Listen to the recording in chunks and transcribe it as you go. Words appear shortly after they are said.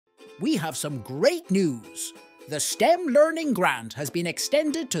we have some great news. The STEM Learning Grant has been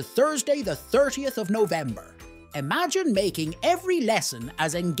extended to Thursday the 30th of November. Imagine making every lesson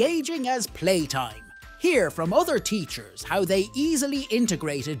as engaging as playtime. Hear from other teachers how they easily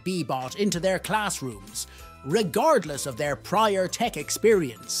integrated Bebot into their classrooms, regardless of their prior tech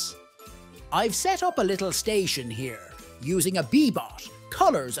experience. I've set up a little station here, using a Bebot,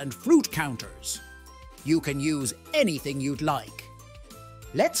 colours and fruit counters. You can use anything you'd like.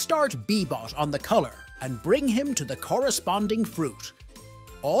 Let's start Bebot on the colour and bring him to the corresponding fruit.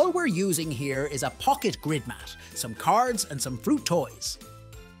 All we're using here is a pocket grid mat, some cards and some fruit toys.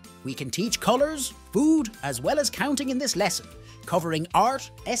 We can teach colours, food, as well as counting in this lesson, covering art,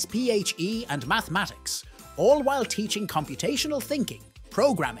 SPHE and mathematics, all while teaching computational thinking,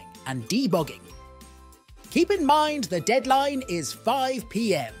 programming and debugging. Keep in mind the deadline is 5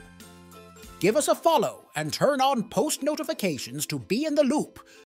 p.m. Give us a follow and turn on post notifications to be in the loop